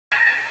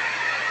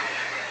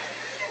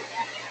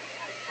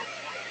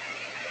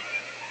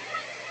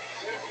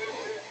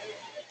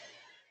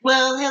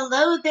Well,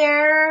 hello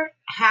there.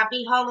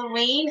 Happy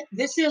Halloween.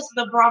 This is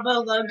the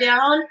Bravo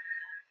Lowdown.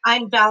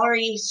 I'm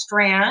Valerie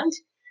Strand,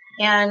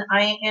 and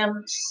I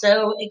am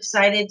so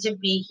excited to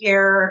be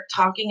here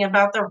talking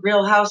about the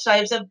Real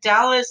Housewives of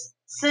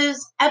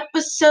Dallas's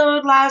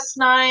episode last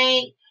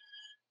night.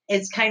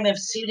 It's kind of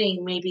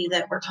suiting, maybe,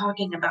 that we're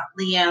talking about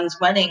Leanne's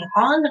wedding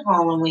on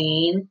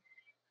Halloween.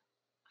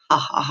 Ha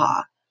ha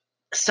ha.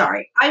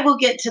 Sorry, I will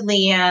get to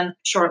Leanne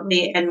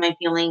shortly and my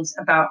feelings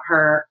about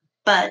her,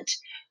 but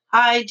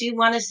I do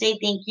want to say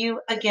thank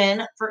you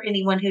again for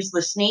anyone who's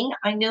listening.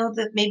 I know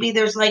that maybe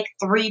there's like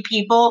three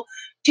people,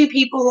 two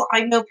people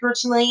I know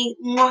personally.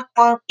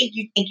 Thank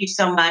you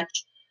so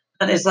much.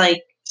 That is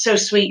like so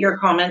sweet. Your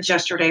comments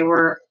yesterday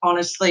were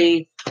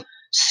honestly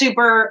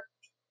super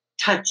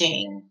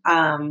touching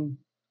and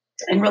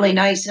really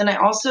nice. And I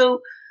also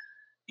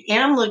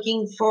am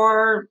looking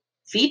for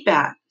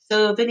feedback.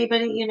 So if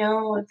anybody,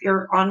 if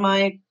you're on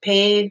my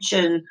page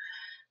and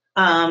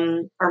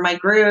or my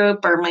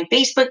group or my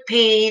Facebook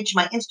page,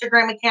 my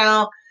Instagram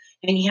account,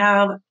 and you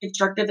have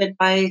constructive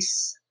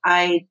advice,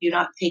 I do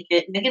not take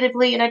it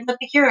negatively and I'd love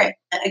to hear it.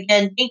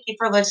 Again, thank you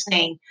for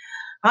listening.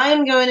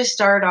 I'm going to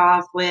start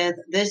off with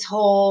this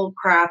whole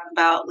crap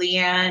about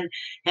Leanne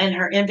and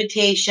her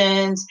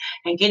invitations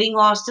and getting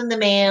lost in the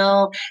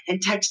mail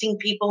and texting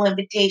people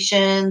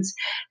invitations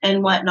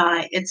and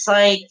whatnot. It's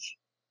like,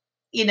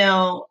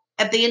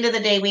 at the end of the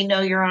day, we know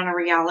you're on a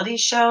reality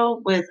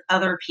show with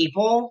other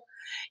people.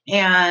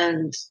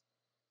 And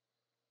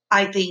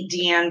I think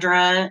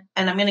Deandra,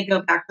 and I'm going to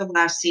go back to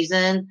last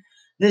season,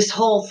 this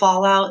whole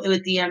fallout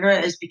with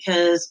Deandra is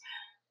because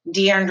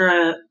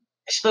Deandra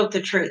spoke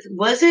the truth.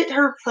 Was it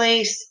her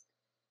place?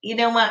 You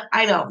know what?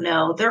 I don't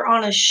know. They're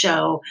on a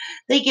show.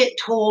 They get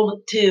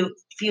told to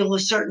feel a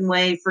certain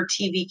way for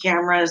TV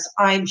cameras,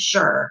 I'm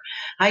sure.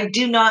 I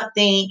do not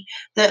think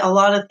that a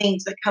lot of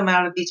things that come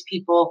out of these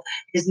people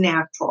is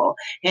natural.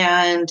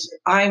 And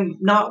I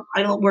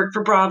don't work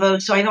for Bravo,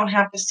 so I don't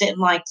have to sit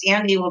and like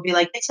Sandy will be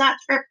like, it's not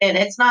scripted,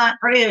 it's not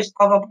produced,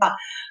 blah, blah, blah.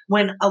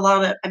 When a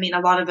lot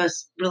of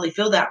us really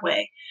feel that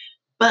way.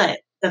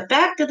 But the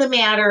fact of the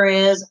matter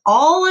is,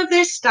 all of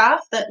this stuff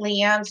that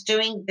Leanne's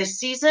doing this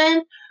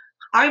season,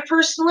 I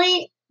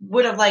personally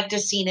would have liked to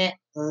seen it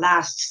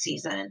last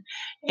season.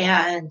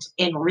 And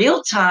in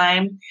real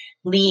time,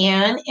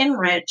 Leanne and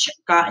Rich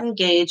got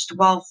engaged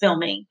while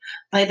filming.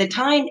 By the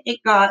time it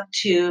got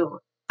to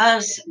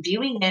us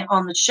viewing it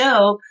on the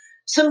show,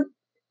 some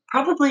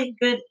probably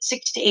good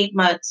 6 to 8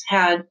 months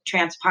had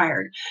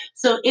transpired.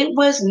 So it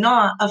was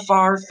not a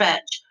far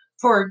fetch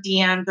for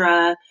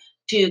Deandra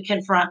to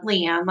confront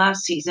Leanne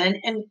last season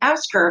and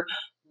ask her,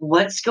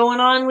 what's going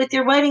on with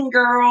your wedding,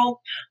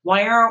 girl?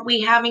 Why aren't we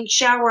having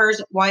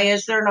showers? Why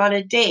is there not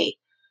a date?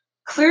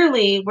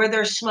 Clearly, where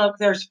there's smoke,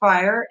 there's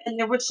fire, and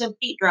there was some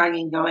feet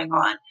dragging going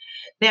on.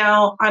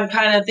 Now, I'm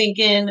kind of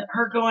thinking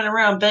her going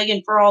around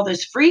begging for all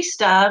this free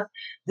stuff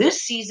this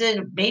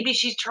season, maybe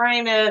she's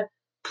trying to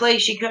play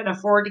she couldn't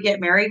afford to get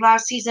married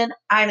last season.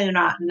 I do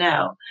not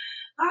know.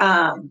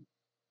 Um,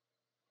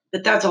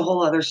 but that's a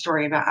whole other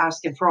story about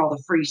asking for all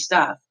the free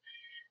stuff.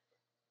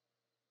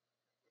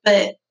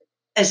 But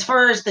as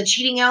far as the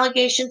cheating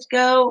allegations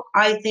go,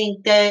 I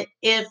think that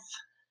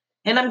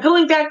and I'm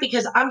going back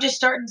because I'm just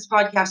starting this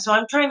podcast, so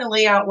I'm trying to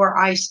lay out where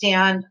I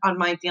stand on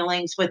my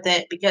feelings with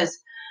it because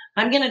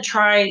I'm going to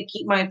try to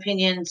keep my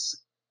opinions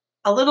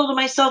a little to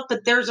myself,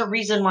 but there's a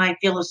reason why I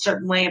feel a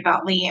certain way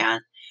about Leanne.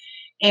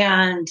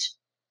 And,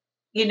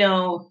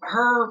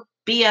 her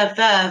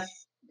BFF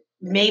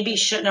maybe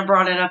shouldn't have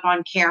brought it up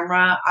on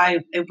camera.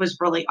 It was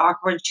really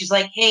awkward. She's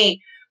like, hey,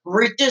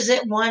 Rich is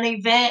at one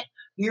event,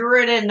 you're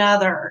at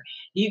another.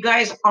 You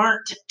guys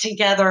aren't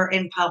together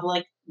in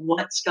public.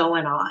 What's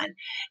going on?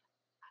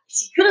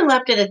 She could have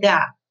left it at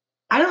that.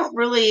 I don't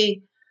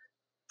really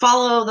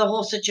follow the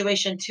whole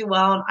situation too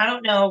well. And I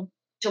don't know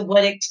to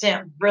what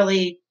extent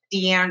really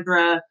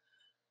Deandra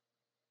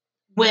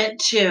went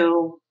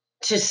to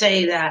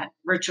say that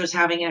Rich was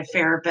having an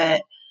affair,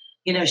 but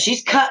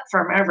she's cut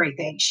from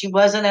everything. She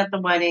wasn't at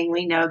the wedding.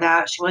 We know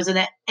that. She wasn't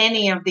at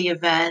any of the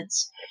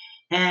events.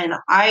 And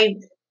I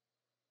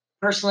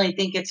personally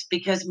think it's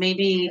because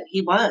maybe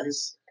he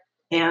was.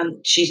 And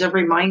she's a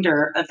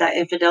reminder of that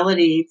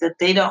infidelity that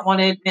they don't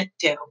want to admit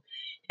to.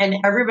 And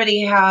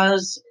everybody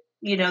has,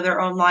 their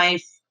own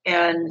life,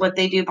 and what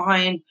they do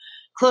behind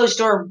closed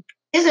door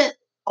isn't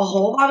a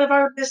whole lot of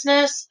our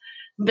business,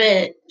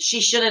 but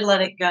she should have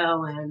let it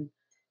go and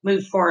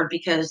moved forward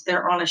because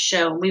they're on a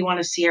show and we want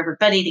to see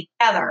everybody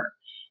together.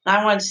 And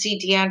I want to see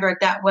Deandra at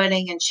that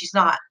wedding and she's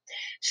not.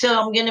 So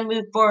I'm going to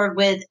move forward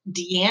with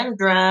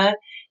Deandra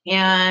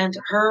and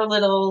her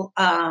little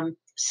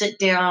sit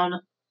down.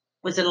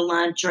 Was it a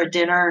lunch or a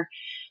dinner?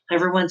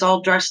 Everyone's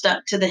all dressed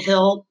up to the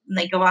hilt and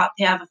they go out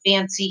to have a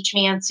fancy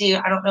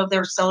schmancy. I don't know if they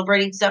were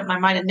celebrating something. I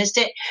might have missed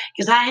it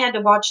because I had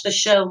to watch the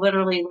show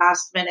literally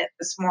last minute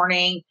this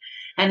morning.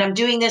 And I'm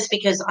doing this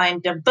because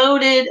I'm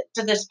devoted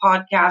to this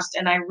podcast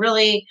and I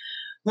really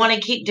want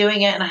to keep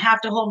doing it. And I have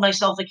to hold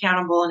myself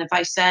accountable. And if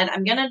I said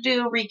I'm going to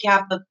do a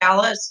recap of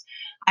Dallas,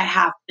 I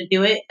have to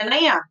do it. And I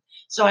am.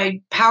 So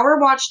I power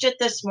watched it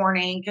this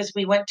morning because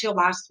we went to a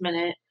last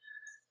minute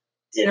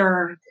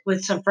dinner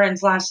with some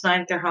friends last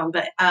night at their home.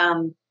 But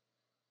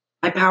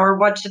I power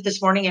watched it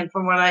this morning, and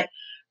from what I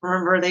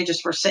remember, they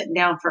just were sitting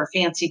down for a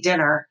fancy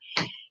dinner.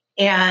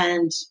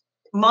 And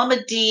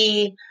Mama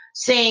D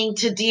saying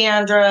to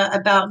Deandra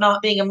about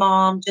not being a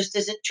mom just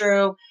isn't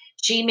true.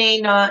 She may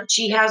not,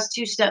 she has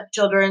two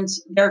stepchildren,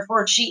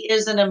 therefore she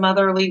is in a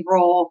motherly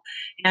role,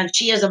 and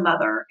she is a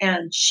mother,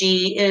 and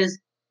she is,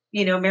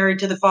 married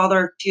to the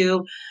father of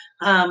two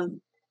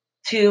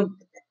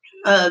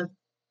uh,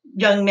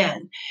 young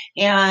men.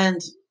 And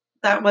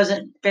that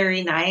wasn't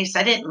very nice.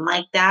 I didn't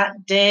like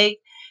that dig.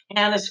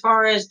 And as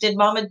far as did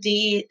Mama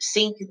D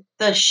sink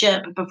the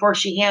ship before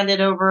she handed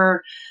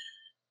over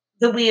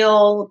the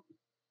wheel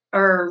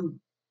or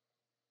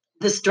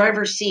this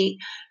driver's seat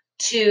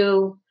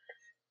to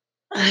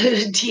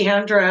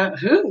Deandra,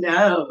 who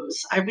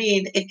knows? I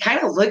mean, it kind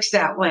of looks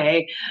that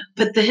way.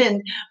 But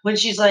then when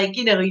she's like,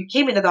 you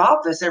came into the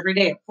office every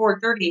day at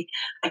 4:30,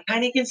 I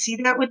kind of can see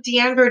that with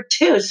Deandra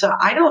too. So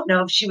I don't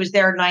know if she was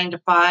there 9 to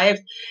 5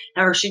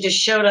 or she just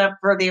showed up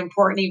for the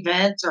important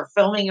events or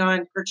filming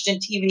on Christian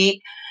TV.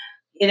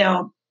 you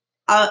know,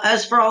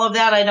 as for all of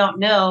that, I don't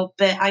know,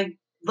 but I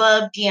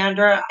love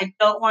Deandra. I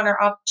don't want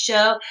her off the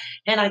show.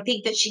 And I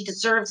think that she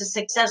deserves a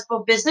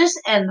successful business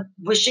and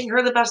wishing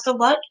her the best of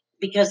luck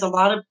because a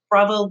lot of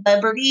Bravo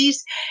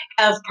celebrities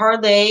have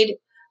parlayed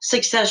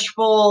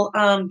successful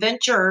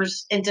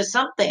ventures into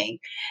something.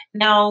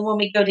 Now, when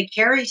we go to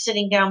Carrie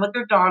sitting down with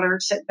her daughter,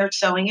 sitting there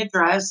sewing a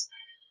dress,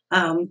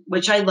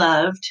 which I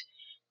loved,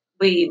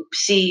 we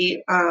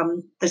see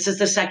this is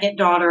the second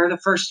daughter. The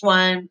first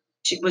one,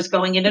 she was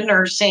going into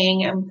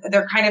nursing, and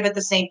they're kind of at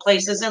the same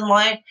places in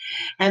life.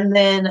 And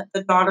then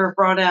the daughter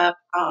brought up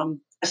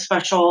a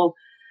special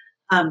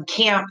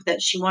camp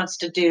that she wants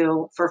to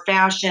do for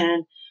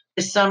fashion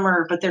this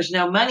summer, but there's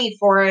no money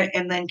for it.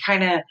 And then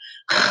kind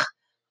of,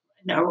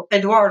 no,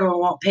 Eduardo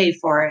won't pay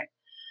for it.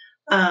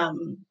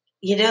 um,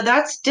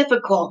 that's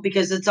difficult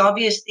because it's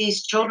obvious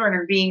these children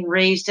are being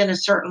raised in a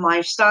certain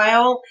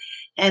lifestyle.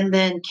 And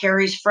then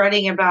Carrie's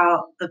fretting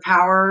about the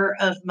power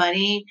of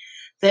money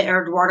that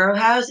Eduardo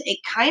has. It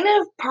kind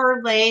of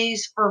parlays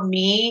for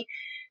me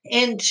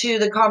into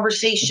the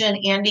conversation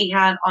Andy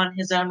had on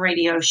his own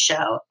radio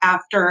show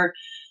after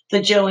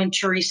the Joe and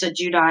Teresa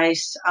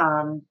Giudice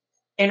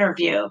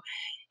interview.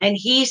 And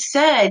he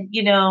said,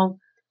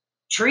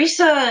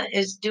 Teresa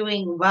is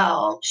doing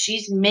well.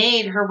 She's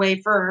made her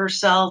way for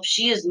herself.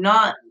 She is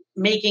not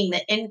making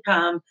the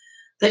income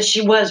that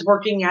she was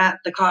working at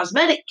the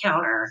cosmetic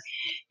counter.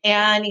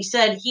 And he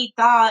said he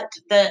thought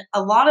that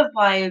a lot of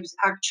wives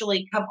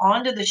actually come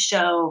onto the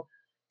show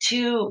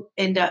to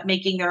end up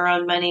making their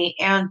own money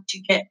and to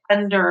get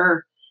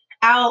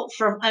out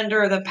from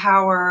under the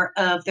power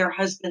of their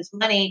husband's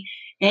money.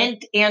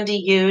 And Andy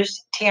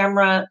used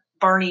Tamra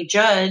Barney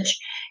Judge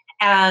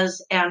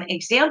as an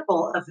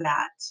example of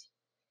that.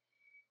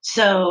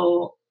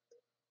 So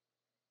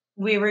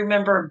we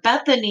remember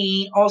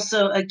Bethany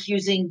also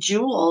accusing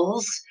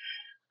Jules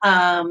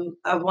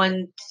of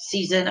one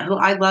season, who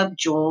I love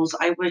Jules.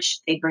 I wish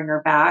they'd bring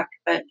her back,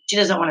 but she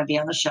doesn't want to be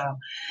on the show,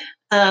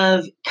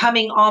 of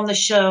coming on the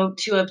show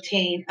to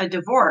obtain a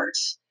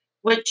divorce,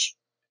 which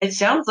it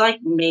sounds like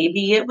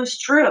maybe it was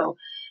true.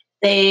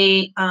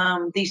 They,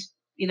 these,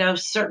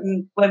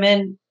 certain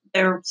women,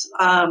 there's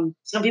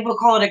some people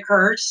call it a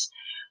curse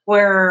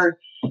where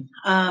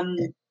um,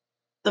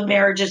 the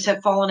marriages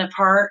have fallen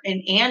apart.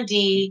 And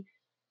Andy,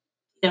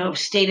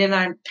 stated,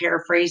 I'm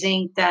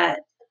paraphrasing,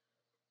 that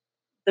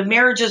the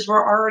marriages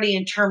were already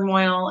in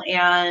turmoil.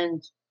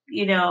 And,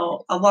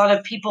 a lot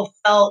of people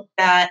felt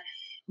that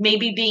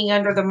maybe being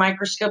under the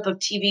microscope of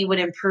TV would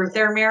improve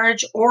their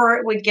marriage, or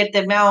it would get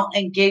them out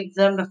and give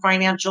them the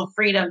financial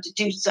freedom to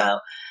do so.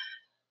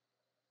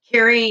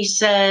 Carrie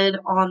said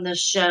on the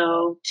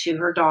show to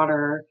her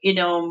daughter,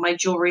 my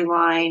jewelry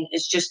line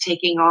is just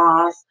taking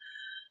off.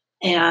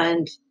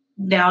 And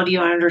now do you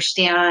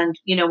understand,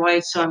 why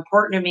it's so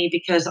important to me?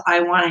 Because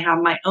I want to have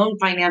my own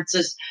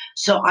finances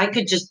so I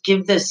could just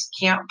give this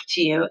camp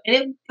to you.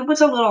 And it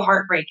was a little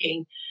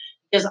heartbreaking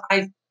because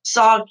I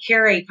saw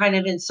Carrie kind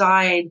of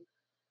inside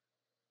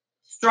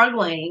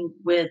struggling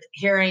with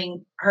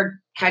hearing her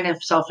kind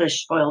of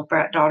selfish, spoiled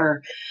brat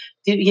daughter,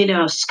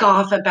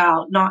 scoff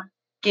about not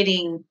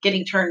getting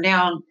turned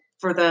down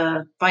for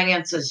the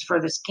finances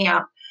for this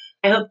camp.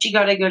 I hope she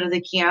got to go to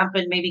the camp,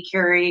 and maybe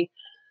Carrie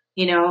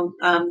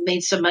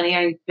made some money.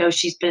 I know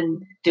she's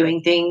been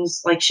doing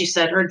things, like she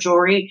said, her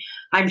jewelry.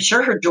 I'm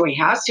sure her jewelry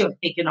has to have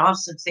taken off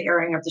since the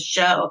airing of the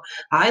show.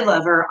 I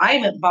love her. I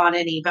haven't bought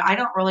any, but I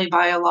don't really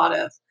buy a lot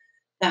of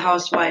the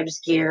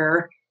housewives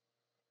gear.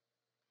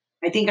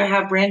 I think I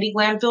have Brandy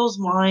Glanville's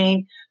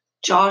wine,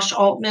 Josh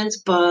Altman's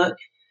book,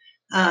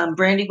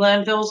 Brandy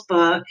Glanville's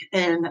book,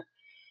 and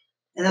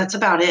that's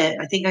about it.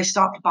 I think I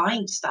stopped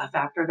buying stuff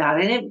after that.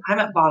 I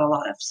haven't bought a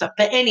lot of stuff,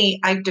 but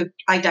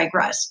I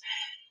digress.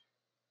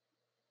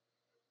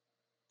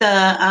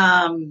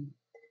 The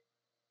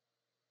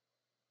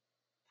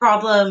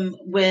problem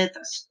with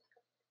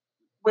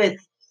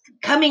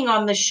coming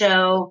on the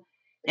show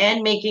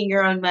and making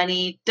your own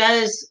money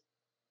does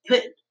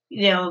put,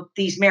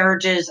 these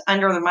marriages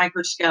under the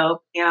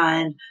microscope.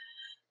 And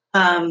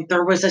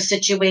there was a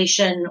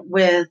situation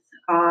with,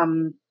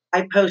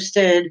 I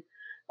posted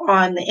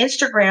on the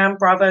Instagram,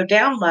 Bravo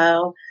Down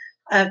Low,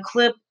 a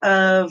clip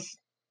of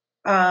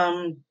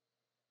um,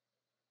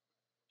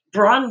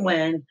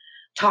 Bronwyn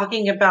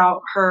talking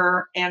about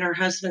her and her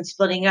husband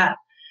splitting up.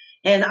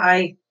 And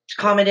I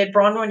commented,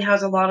 Bronwyn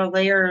has a lot of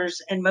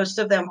layers, and most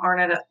of them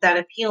aren't that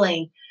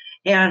appealing.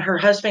 And her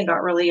husband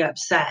got really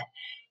upset.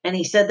 And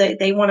he said that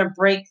they want to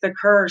break the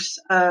curse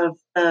of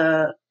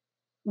the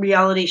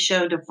reality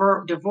show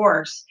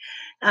divorce.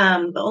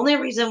 The only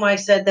reason why I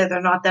said that they're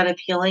not that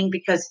appealing,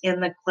 because in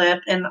the clip,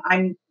 and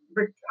I'm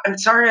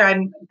sorry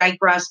I'm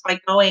digressed by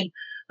going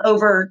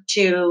over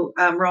to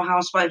Real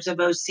Housewives of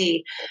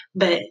OC,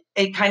 but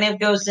it kind of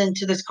goes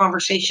into this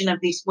conversation of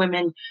these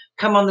women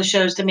come on the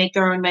shows to make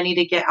their own money,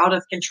 to get out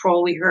of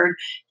control. We heard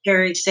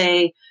Carrie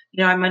say,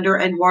 I'm under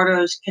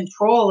Eduardo's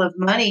control of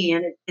money,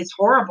 and it's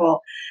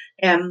horrible.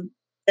 And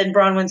then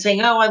Bronwyn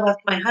saying, oh, I left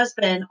my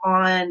husband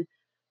on,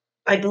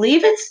 I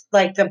believe it's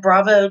like the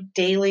Bravo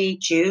Daily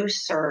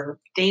Juice or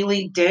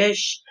Daily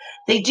Dish.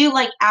 They do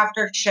like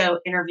after show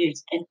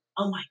interviews. And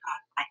oh my God,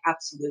 I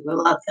absolutely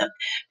love them,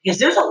 because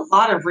there's a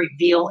lot of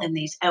reveal in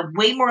these,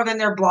 way more than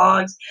their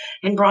blogs.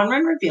 And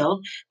Bronwyn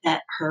revealed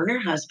that her and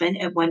her husband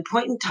at one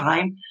point in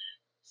time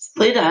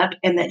split up,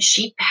 and that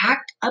she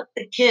packed up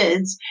the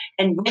kids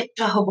and went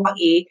to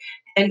Hawaii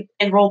and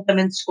enrolled them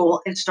in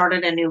school and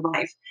started a new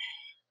life.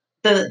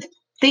 The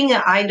thing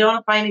that I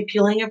don't find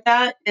appealing of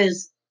that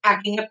is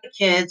packing up the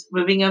kids,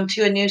 moving them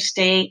to a new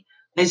state,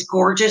 as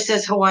gorgeous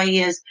as Hawaii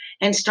is,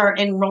 and start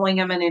enrolling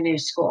them in a new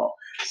school.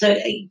 So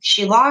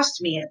she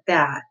lost me at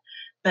that.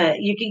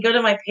 But you can go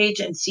to my page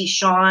and see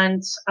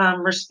Sean's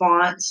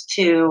response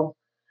to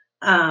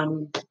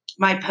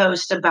my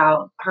post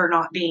about her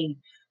not being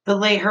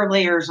her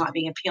layers not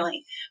being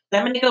appealing. But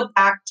I'm going to go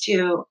back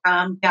to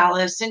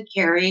Dallas and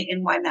Carrie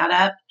and wind that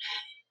up.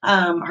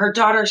 Her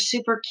daughter's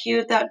super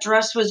cute. That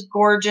dress was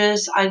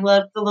gorgeous. I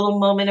loved the little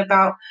moment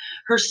about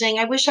her saying,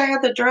 I wish I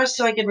had the dress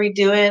so I could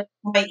redo it.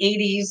 My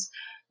 80s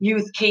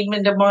youth came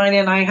into mind,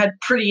 and I had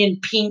Pretty in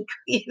Pink,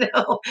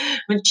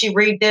 when she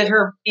redid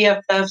her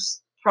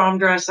BFF's prom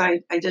dress.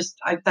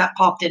 That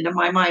popped into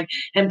my mind,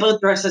 and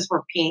both dresses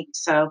were pink.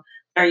 So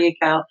there you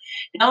go.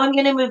 Now I'm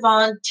going to move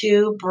on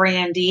to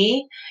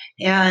Brandy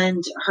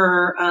and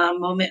her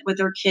moment with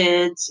her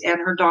kids and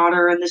her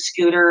daughter and the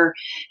scooter.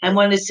 I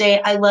wanted to say,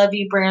 I love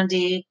you,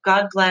 Brandy.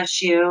 God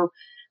bless you.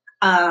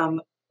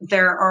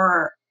 There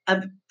are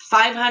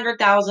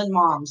 500,000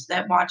 moms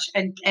that watch,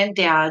 and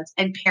dads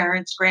and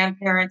parents,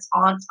 grandparents,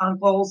 aunts,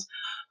 uncles,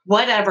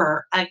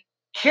 whatever, a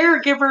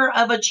caregiver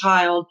of a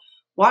child,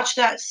 watch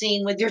that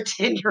scene with your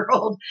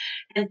 10-year-old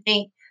and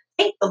think,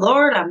 thank the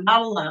Lord I'm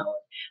not alone,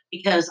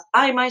 because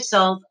I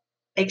myself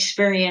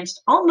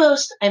experienced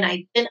almost, and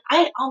I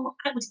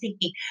was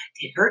thinking,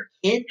 did her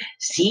kid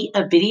see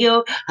a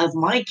video of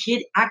my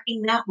kid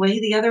acting that way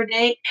the other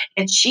day?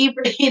 And she,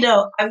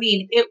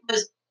 it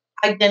was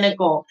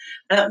identical.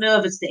 I don't know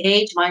if it's the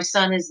age. My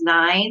son is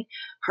 9.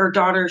 Her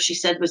daughter, she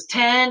said, was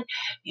 10.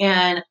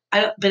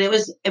 But it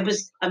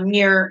was a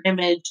mirror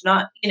image,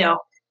 not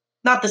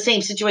the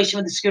same situation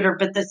with the scooter,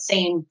 but the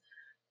same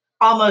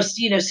almost,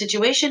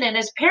 situation. And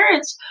as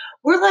parents,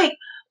 we're like,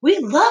 we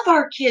love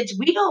our kids.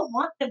 We don't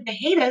want them to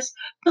hate us,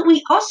 but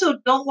we also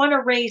don't want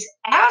to raise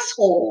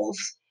assholes.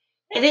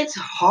 And it's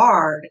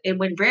hard. And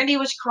when Brandy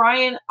was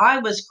crying, I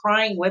was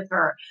crying with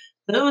her.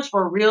 Those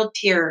were real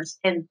tears.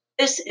 And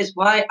this is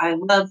why I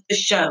love the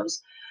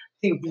shows.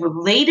 The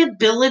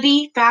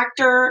relatability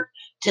factor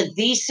to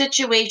these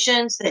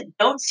situations that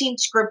don't seem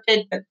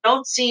scripted, that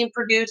don't seem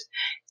produced,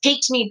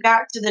 takes me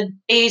back to the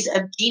days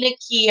of Gina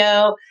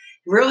Keogh,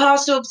 Real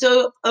Housewives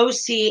of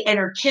OC, and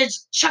her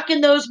kids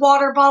chucking those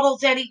water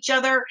bottles at each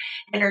other,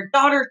 and her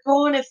daughter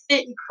throwing a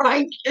fit and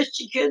crying because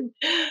she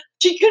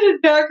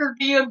couldn't back her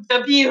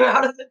BMW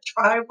out of the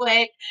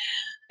driveway.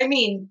 I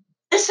mean,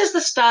 this is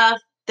the stuff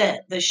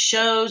that the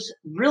shows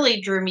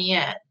really drew me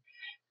in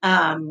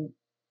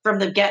from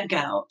the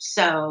get-go.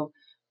 So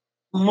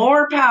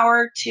more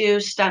power to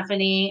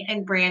Stephanie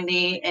and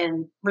Brandy,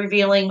 and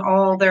revealing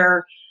all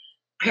their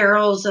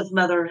perils of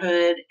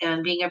motherhood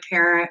and being a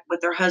parent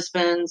with their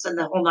husbands and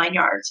the whole 9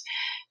 yards.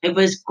 It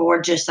was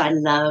gorgeous. I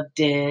loved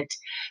it.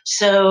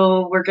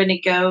 So we're going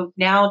to go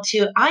now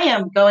to, I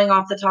am going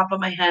off the top of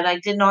my head. I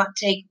did not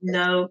take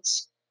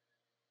notes.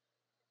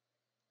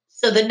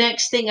 So the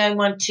next thing I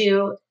want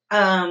to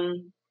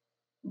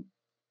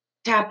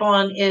tap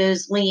on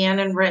is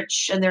Leanne and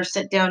Rich and their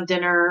sit down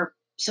dinner.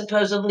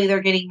 Supposedly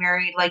they're getting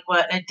married like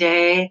what, in a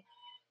day?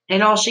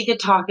 And all she could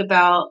talk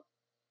about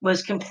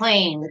was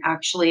complain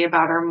actually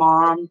about her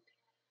mom.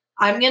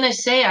 I'm going to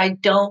say I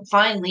don't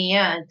find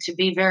Leanne to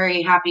be a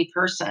very happy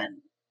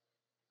person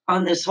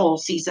on this whole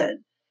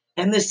season.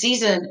 And the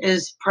season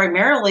is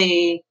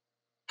primarily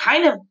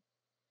kind of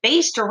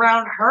based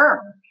around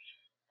her.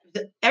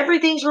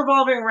 Everything's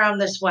revolving around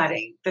this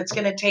wedding that's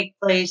going to take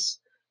place,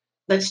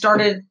 that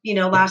started,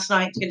 last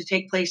night, it's going to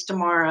take place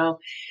tomorrow.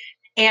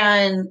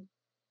 And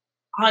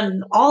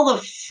on all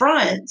the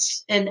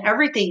fronts and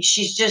everything,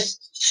 she's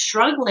just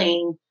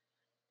struggling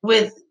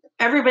with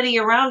everybody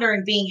around her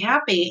and being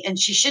happy. And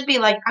she should be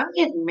like, I'm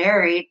getting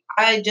married.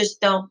 I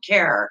just don't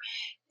care.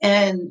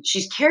 And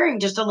she's caring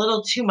just a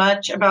little too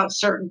much about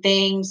certain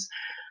things.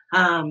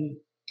 Um,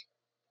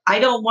 I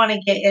don't want to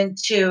get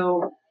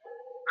into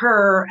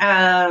her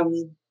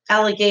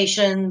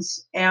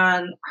allegations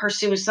and her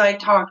suicide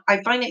talk.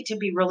 I find it to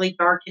be really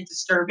dark and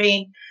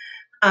disturbing.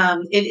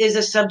 It is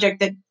a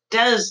subject that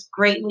does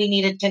greatly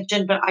need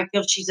attention, but I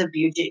feel she's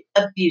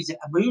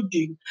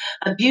abusing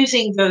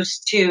those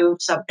two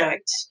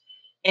subjects.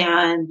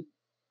 And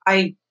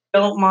I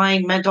don't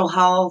mind mental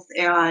health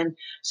and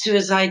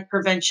suicide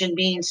prevention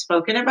being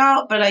spoken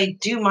about, but I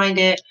do mind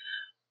it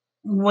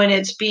when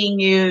it's being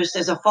used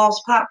as a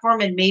false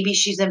platform, and maybe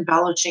she's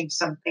embellishing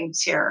some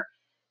things here.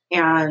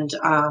 And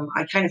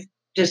I kind of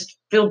just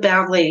feel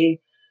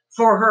badly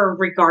for her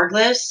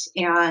regardless.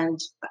 And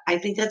I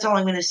think that's all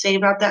I'm going to say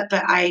about that.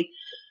 But I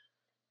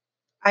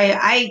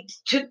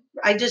took,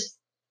 I just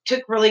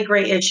took really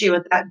great issue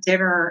with that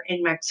dinner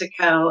in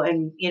Mexico.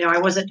 And, I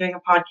wasn't doing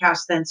a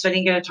podcast then, so I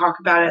didn't get to talk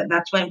about it. And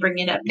that's why I'm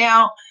bringing it up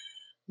now.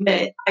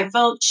 But I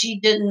felt she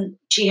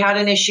had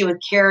an issue with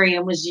Carrie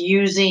and was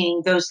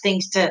using those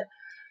things to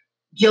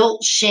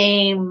guilt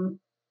shame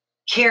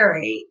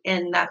Carrie,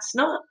 and that's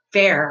not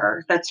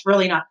fair. That's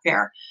really not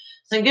fair.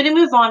 So I'm going to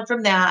move on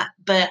from that,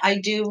 but I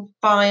do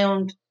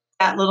find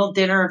that little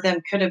dinner of them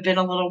could have been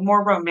a little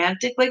more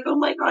romantic. Like, oh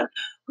my God,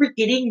 we're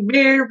getting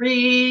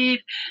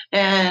married,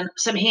 and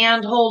some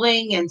hand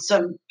holding and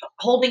some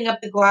holding up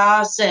the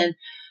glass and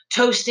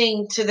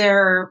toasting to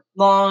their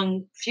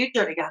long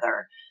future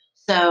together.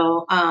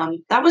 So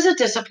that was a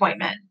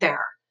disappointment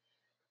there.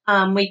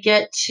 We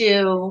get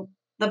to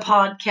the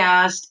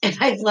podcast, and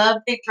I love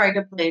they tried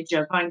to play a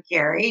joke on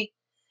Carrie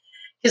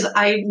because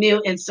I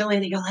knew instantly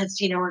they go,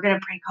 we're going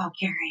to prank call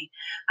Carrie.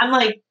 I'm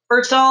like,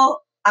 first of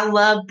all, I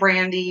love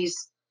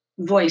Brandy's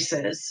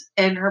voices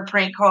and her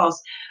prank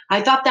calls.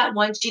 I thought that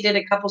one she did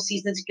a couple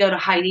seasons ago to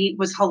Heidi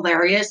was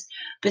hilarious,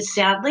 but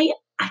sadly,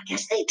 I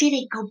guess they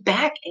didn't go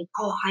back and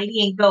call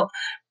Heidi and go,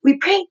 we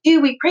pranked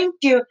you, we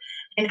pranked you.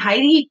 And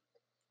Heidi,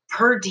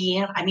 per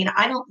DM, I mean,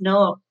 I don't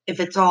know if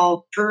it's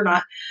all true or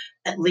not,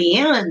 that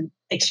Leanne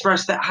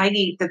expressed that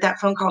Heidi, that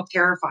phone call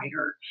terrified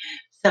her.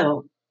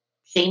 So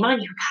shame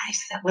on you guys.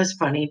 That was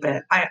funny,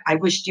 but I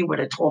wished you would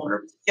have told her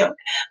it was a joke.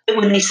 But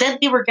when they said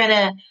they were going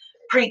to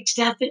prank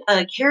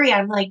Carrie,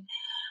 I'm like,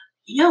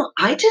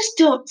 I just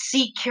don't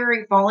see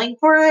Carrie falling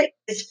for it.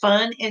 It's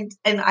fun, and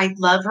I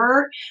love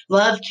her,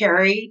 love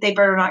Carrie. They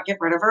better not get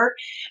rid of her.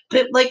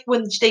 But like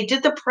when they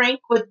did the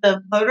prank with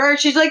the motor,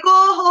 she's like,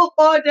 "Oh,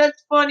 oh,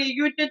 that's funny.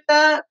 You did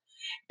that."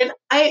 And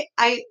I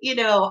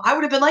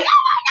would have been like,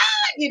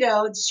 "Oh my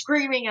God,"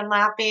 screaming and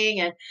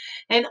laughing,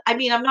 and I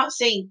mean, I'm not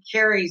saying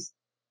Carrie's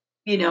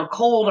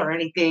cold or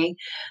anything.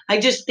 I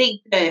just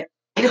think that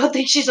I don't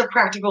think she's a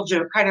practical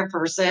joke kind of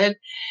person,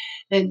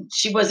 and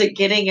she wasn't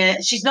getting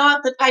it. She's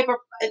not the type of.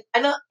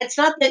 I know it's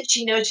not that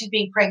she knows she's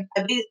being pranked.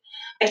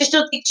 I just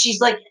don't think she's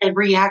like a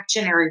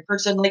reactionary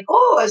person. Like,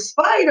 oh, a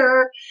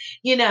spider,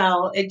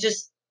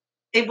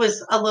 it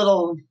was a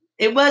little.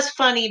 It was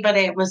funny, but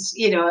it was,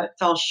 it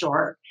fell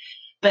short.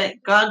 But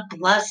God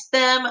bless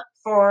them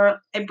for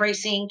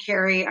embracing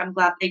Carrie. I'm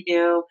glad they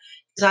do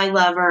because I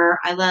love her.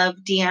 I love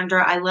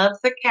Deandra. I love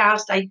the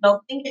cast. I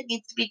don't think it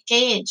needs to be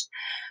changed.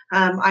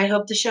 I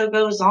hope the show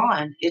goes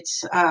on.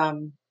 It's a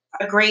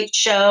great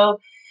show.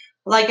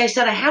 Like I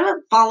said, I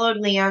haven't followed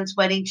Leon's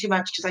wedding too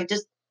much because I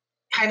just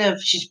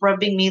she's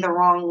rubbing me the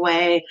wrong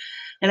way.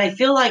 And I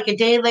feel like a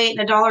day late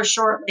and a dollar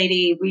short,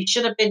 lady. We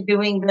should have been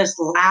doing this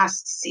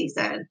last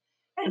season.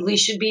 And we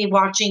should be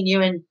watching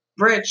you and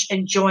Rich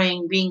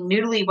enjoying being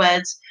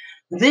newlyweds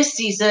this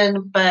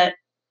season. But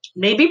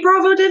maybe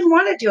Bravo didn't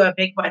want to do a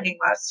big wedding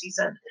last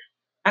season.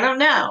 I don't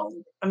know.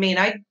 I mean,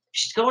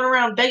 she's going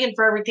around begging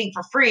for everything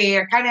for free.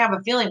 I kind of have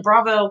a feeling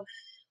Bravo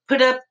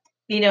put up,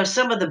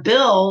 some of the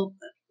bill,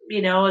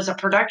 as a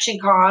production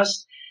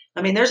cost.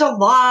 I mean, there's a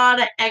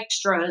lot of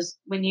extras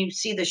when you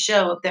see the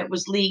show that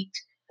was leaked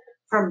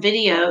from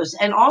videos.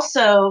 And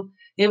also,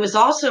 it was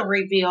also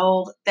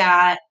revealed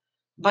that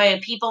by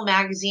a People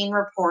magazine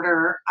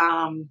reporter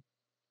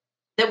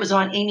that was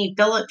on Amy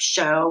Phillips'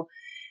 show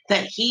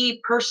that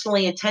he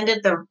personally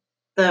attended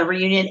the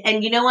reunion.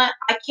 And you know what?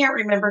 I can't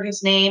remember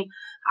his name.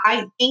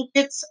 I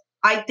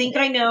think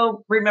I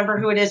know, remember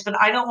who it is, but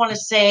I don't want to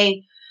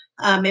say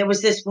it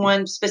was this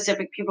one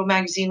specific People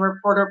magazine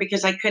reporter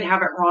because I could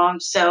have it wrong.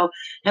 So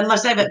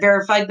unless I have it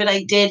verified, but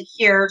I did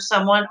hear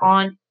someone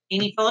on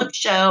Amy Phillips'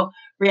 show,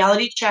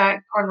 Reality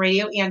Check on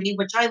Radio Andy,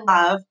 which I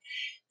love.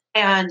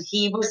 And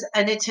he was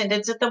in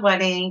attendance at the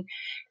wedding.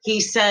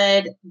 He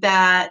said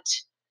that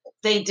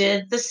they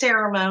did the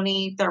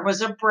ceremony. There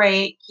was a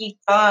break. He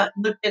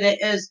looked at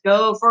it as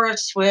go for a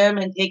swim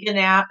and take a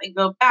nap and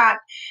go back.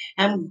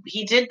 And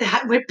he did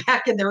that, went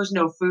back, and there was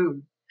no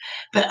food.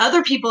 But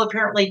other people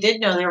apparently did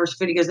know there was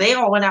food because they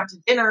all went out to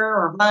dinner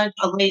or lunch,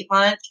 a late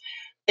lunch.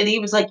 And he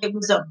was like, it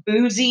was a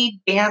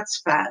boozy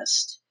dance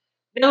fest.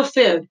 No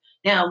food.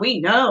 Now we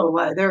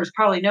know there's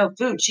probably no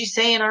food. She's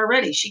saying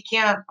already she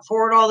can't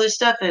afford all this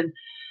stuff. And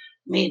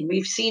I mean,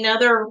 we've seen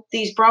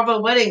these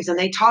Bravo weddings, and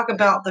they talk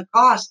about the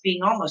cost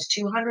being almost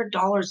 $200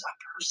 a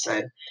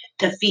person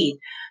to feed.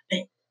 But,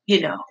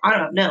 I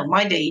don't know.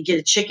 My day, you get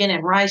a chicken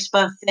and rice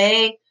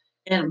buffet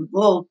and a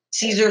little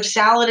Caesar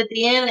salad at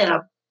the end and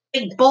a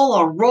big bowl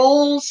of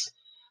rolls.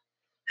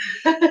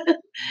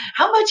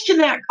 How much can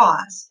that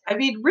cost? I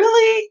mean,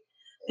 really?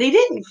 They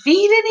didn't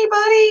feed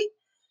anybody?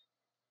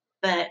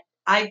 But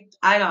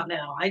I don't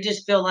know. I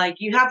just feel like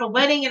you have a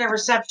wedding and a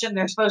reception.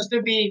 There's supposed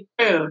to be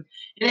food.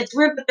 And it's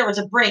weird that there was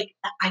a break.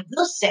 I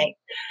will say,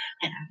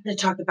 and I'm going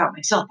to talk about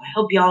myself. I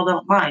hope y'all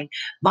don't mind.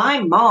 My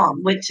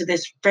mom went to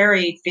this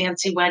very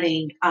fancy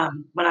wedding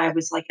when I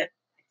was like a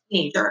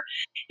teenager.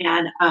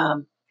 And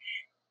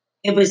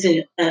it was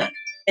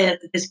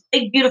this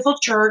big, beautiful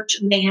church.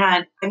 And they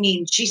had, I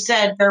mean, she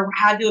said there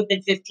had to have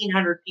been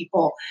 1,500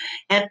 people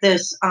at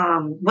this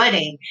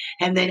wedding.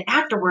 And then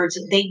afterwards,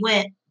 they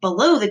went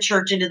below the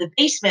church into the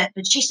basement.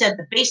 But she said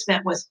the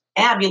basement was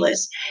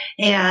fabulous.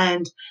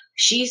 And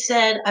she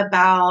said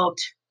about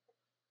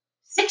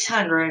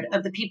 600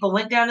 of the people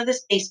went down to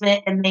this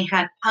basement and they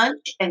had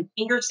punch and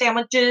finger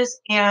sandwiches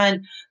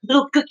and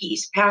little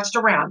cookies passed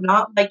around,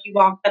 not like you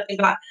walked up and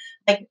got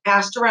like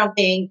passed around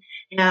thing.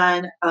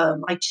 And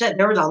like I said,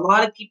 there was a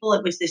lot of people.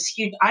 It was this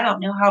huge, I don't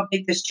know how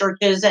big this church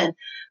is and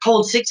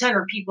hold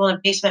 600 people in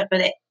a basement,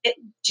 but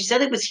she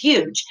said it was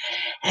huge.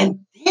 And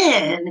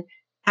then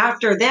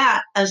after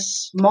that, a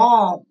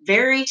small,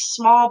 very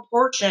small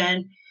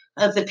portion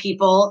of the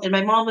people, and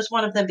my mom was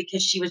one of them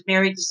because she was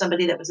married to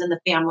somebody that was in the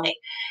family,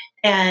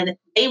 and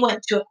they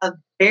went to a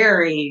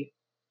very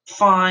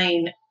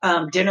fine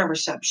dinner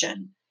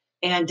reception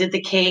and did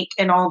the cake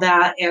and all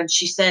that. And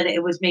she said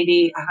it was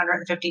maybe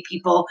 150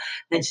 people.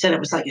 And said it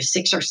was like a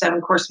 6 or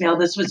 7 course meal.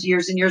 This was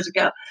years and years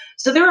ago.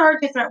 So there are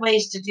different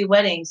ways to do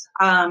weddings.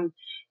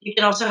 You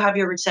can also have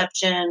your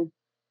reception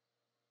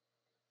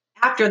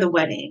after the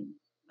wedding.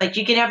 Like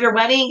you can have your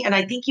wedding, and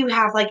I think you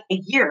have like a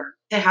year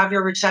to have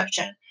your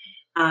reception.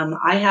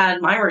 I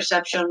had my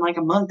reception like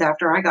a month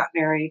after I got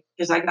married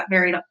because I got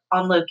married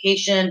on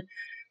location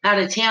out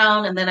of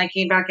town. And then I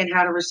came back and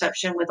had a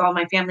reception with all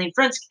my family and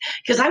friends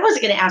because I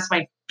wasn't going to ask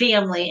my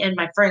family and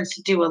my friends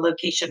to do a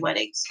location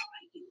wedding. So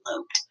I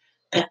eloped.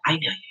 But I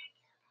know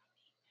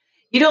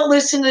you don't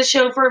listen to the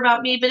show for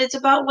about me, but it's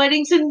about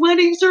weddings, and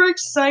weddings are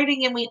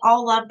exciting and we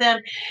all love them.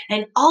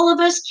 And all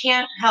of us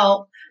can't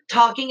help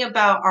talking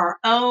about our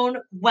own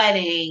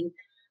wedding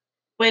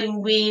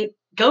when we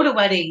go to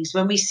weddings,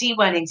 when we see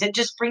weddings. It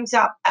just brings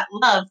out that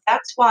love.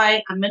 That's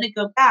why I'm going to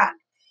go back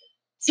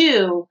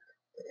to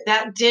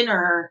that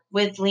dinner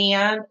with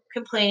Leanne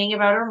complaining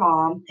about her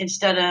mom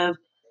instead of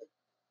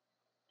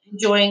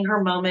enjoying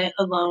her moment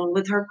alone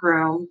with her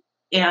groom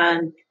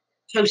and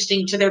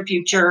toasting to their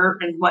future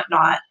and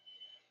whatnot.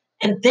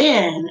 And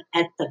then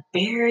at the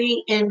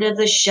very end of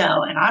the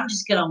show, and I'm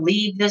just going to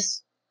leave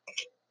this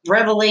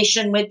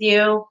revelation with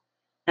you.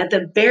 At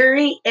the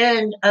very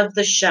end of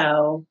the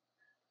show,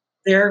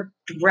 they're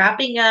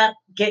wrapping up,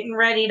 getting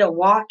ready to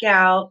walk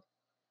out,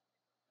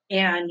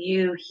 and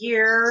you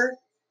hear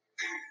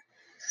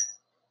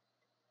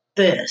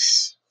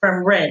this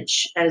from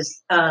Rich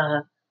as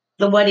the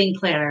wedding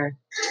planner.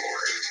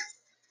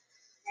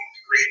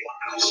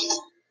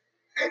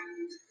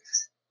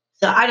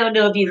 So I don't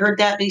know if you heard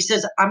that, but he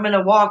says, I'm going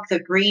to walk the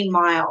Green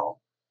Mile.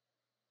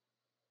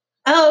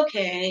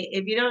 Okay,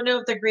 if you don't know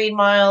what the Green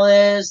Mile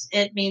is,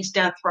 it means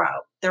death row.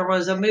 There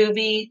was a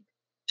movie,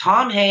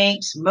 Tom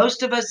Hanks,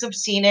 most of us have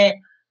seen it.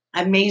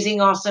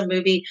 Amazing, awesome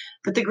movie.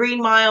 But the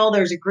Green Mile,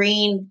 there's a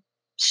green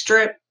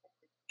strip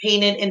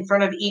painted in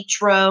front of each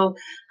row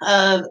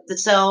of the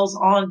cells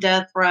on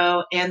death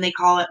row, and they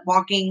call it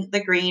walking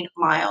the Green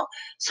Mile.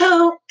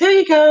 So there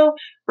you go.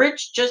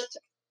 Rich just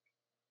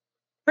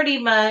pretty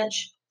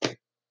much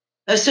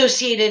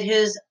associated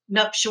his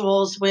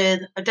nuptials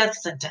with a death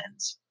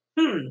sentence.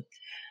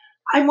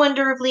 I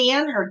wonder if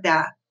Leanne heard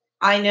that.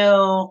 I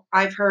know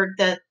I've heard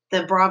that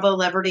the Bravo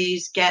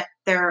celebrities get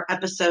their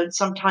episodes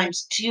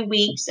sometimes 2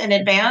 weeks in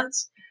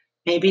advance.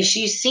 Maybe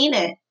she's seen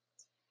it.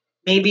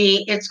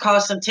 Maybe it's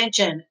caused some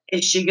tension.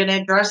 Is she going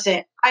to address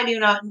it? I do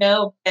not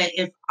know. But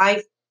if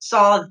I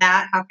saw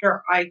that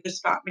after I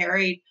just got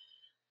married,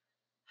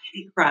 I'd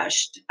be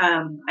crushed.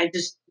 I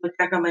just looked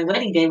back on my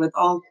wedding day with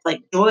all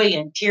like joy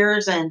and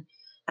tears, and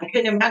I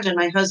couldn't imagine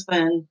my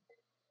husband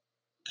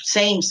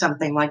saying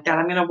something like that.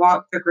 I'm going to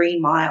walk the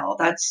Green Mile.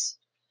 That's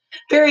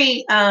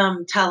very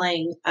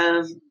telling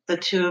of the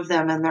two of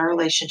them and their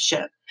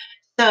relationship.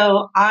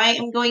 So I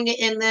am going to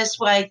end this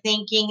by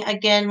thanking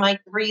again my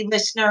 3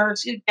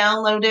 listeners who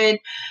downloaded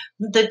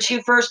the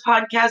 2 first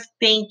podcasts.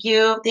 Thank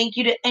you. Thank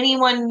you to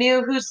anyone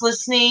new who's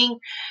listening.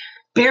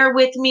 Bear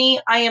with me.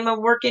 I am a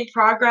work in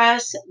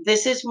progress.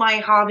 This is my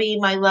hobby,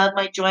 my love,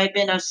 my joy. I've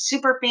been a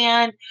super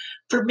fan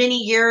for many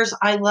years.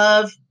 I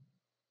love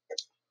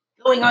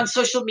going on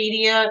social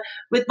media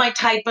with my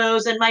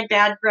typos and my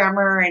bad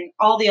grammar and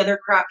all the other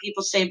crap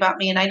people say about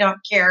me, and I don't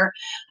care.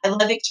 I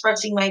love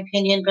expressing my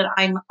opinion, but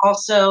I'm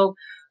also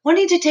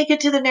wanting to take it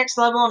to the next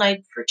level. And I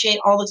appreciate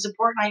all the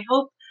support. And I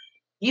hope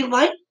you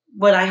like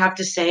what I have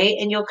to say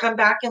and you'll come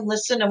back and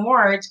listen to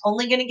more. It's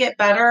only going to get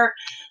better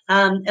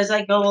as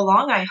I go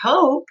along, I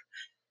hope.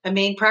 I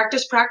mean,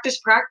 practice, practice,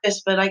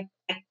 practice, but I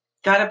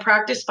got to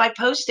practice by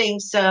posting.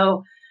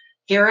 So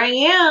here I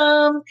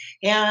am.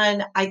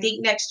 And I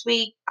think next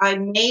week I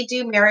may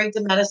do Married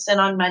to Medicine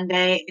on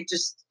Monday. It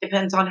just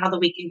depends on how the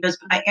weekend goes.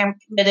 But I am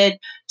committed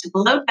to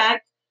Below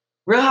Deck,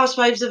 Real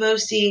Housewives of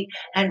OC,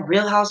 and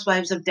Real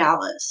Housewives of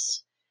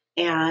Dallas.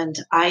 And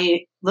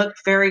I look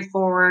very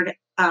forward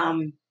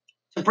to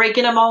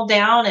breaking them all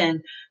down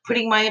and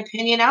putting my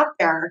opinion out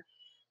there.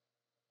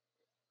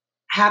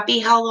 Happy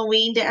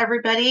Halloween to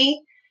everybody.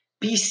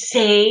 Be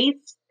safe.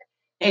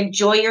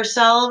 Enjoy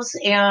yourselves.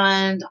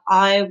 And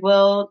I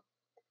will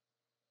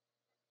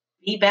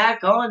be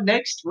back on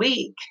next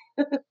week.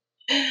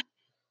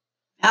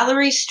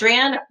 Valerie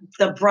Strand,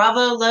 the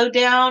Bravo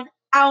Lowdown,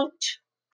 out.